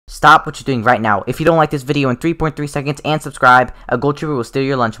Stop what you're doing right now. If you don't like this video in 3.3 seconds and subscribe, a gold trooper will steal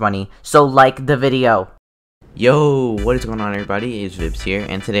your lunch money. So like the video. Yo, what is going on everybody? It's Vibz here,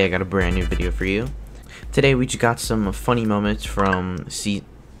 and today I got a brand new video for you. Today we just got some funny moments from Today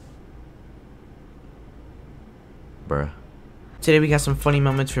we got some funny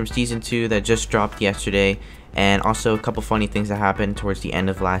moments from season 2 that just dropped yesterday, and also a couple funny things that happened towards the end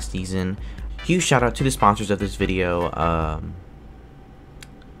of last season. Huge shout out to the sponsors of this video.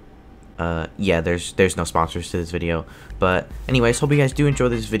 Yeah, there's no sponsors to this video, but anyways, hope you guys do enjoy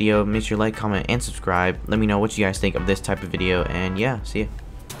this video. Make sure you like, comment, and subscribe. Let me know what you guys think of this type of video, and yeah, see ya.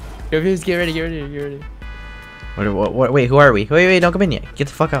 Yo, Vibz, get ready. What, wait, who are we? Wait, don't come in yet. Get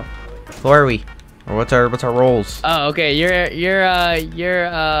the fuck out. Who are we? Or what's our roles? Oh, okay. You're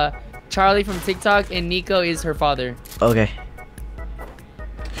Charlie from TikTok, and Nico is her father. Okay.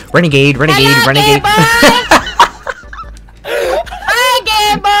 Renegade. Hi,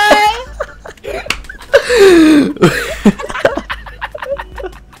 gay boy.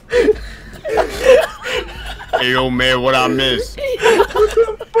 Hey, yo, man, what I miss?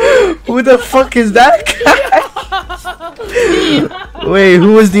 Who the fuck is that guy? Wait,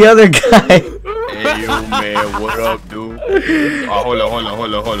 who was the other guy? Hey, yo, man, what up, dude? Oh, hold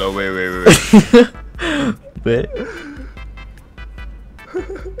on, wait. Wait.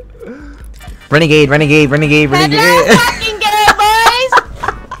 Renegade. Hello, fucking gay boys!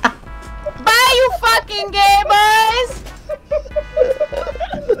 Bye, you fucking gay boys!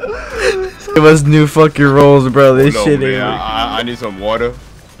 Give us new fucking roles, bro. This Hold on, shit man. ain't. I need some water.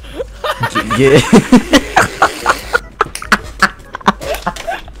 Yeah.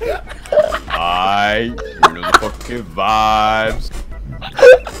 Alright, you know the fucking vibes.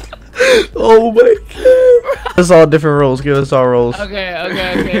 Oh my god. Give us all different roles. Give us all roles. Okay.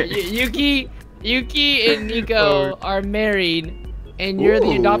 Yuki and Nico are married, and you're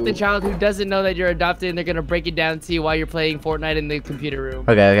the adopted child who doesn't know that you're adopted, and they're gonna break it down to you while you're playing Fortnite in the computer room.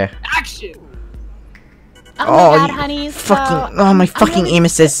 Okay. Action! Oh my god, honey. Fucking. Oh, my fucking aim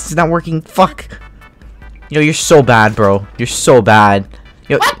assist is not working. Fuck. Yo, you're so bad, bro. You're so bad.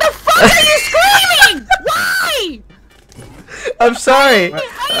 Yo. What the fuck are you screaming? Why? I'm sorry.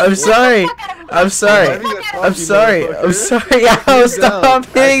 Yo, stop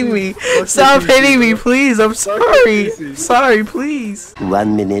hitting me. Stop hitting me, please. I'm sorry. Sorry, please.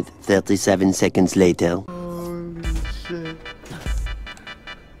 1 minute, 37 seconds later. Holy shit.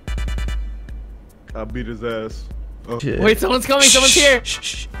 I beat his ass. Oh. Wait, someone's coming. Someone's here.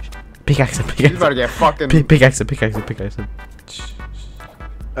 Shh. Pickaxe him. He's about to get fucking. Pickaxe him.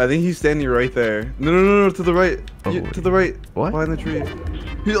 I think he's standing right there. No, to the right. Oh, To the right. What? Behind the tree.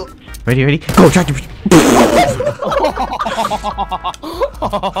 Ready? Go, tractor.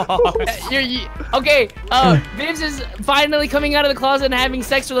 Okay, Vibz is finally coming out of the closet and having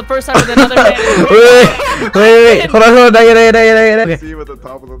sex for the first time with another man. Wait. Hold on. Okay. See him at the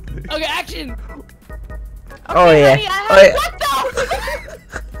top of the thing. Okay, action! Oh yeah. Honey, what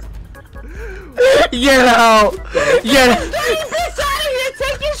the? Get out. Get this bitch out of here!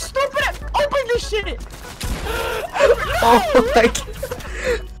 Take your stupid. Open this shit! Oh my god.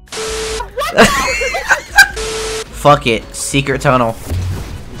 Fuck it. Secret tunnel.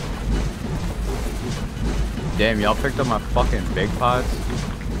 Damn, y'all picked up my fucking big pots.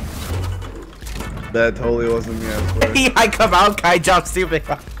 That totally wasn't me, I swear. I come out, guy jump stupid.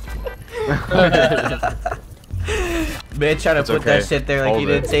 Man, try to put that shit there like Hold you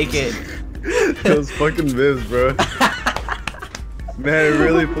didn't take it. It was fucking Vibz, bro. Man,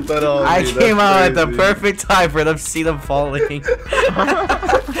 really put that on. I me. came out at the That's crazy. perfect time for them to see them falling.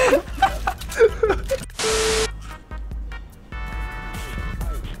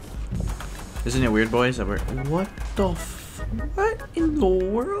 Isn't it weird, boys? That what in the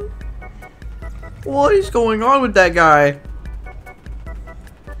world? What is going on with that guy?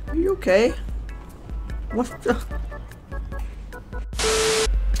 Are you okay? What the?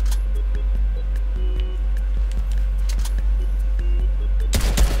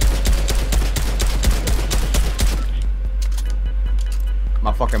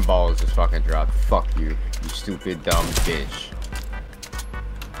 My fucking balls just fucking dropped. Fuck you, you stupid dumb bitch.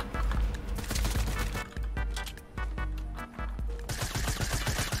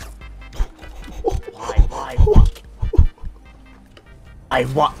 I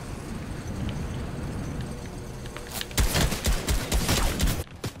want.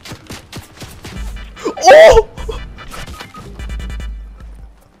 Oh!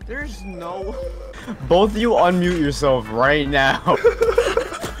 There's no. Both of you unmute yourself right now.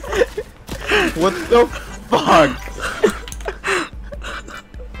 What the fuck?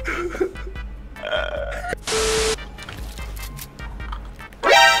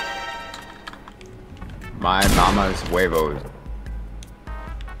 My mama's huevos.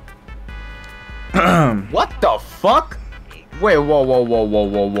 What the fuck? Wait, whoa.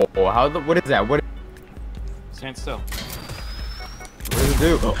 What is that? What? Stand still. What does it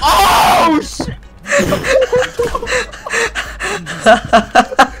do? Oh shit!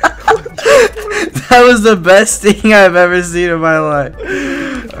 That was the best thing I've ever seen in my life.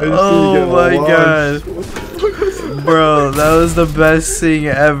 Oh my god. Bro, that was the best thing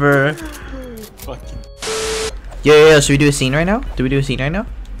ever. Yo, should we do a scene right now? Do we do a scene right now?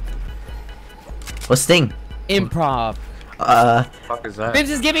 What's the thing? Improv. Fuck is that? Vibz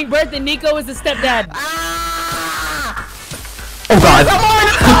is giving birth and Nico is the stepdad. Oh god.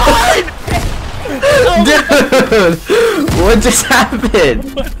 Dude, what just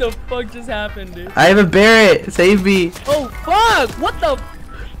happened? What the fuck just happened, dude? I have a Barrett. Save me. Oh fuck! What the?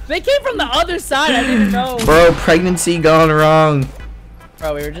 They came from the other side. I didn't know. Bro, pregnancy gone wrong.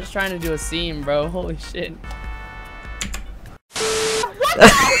 Bro, we were just trying to do a scene, bro. Holy shit. What the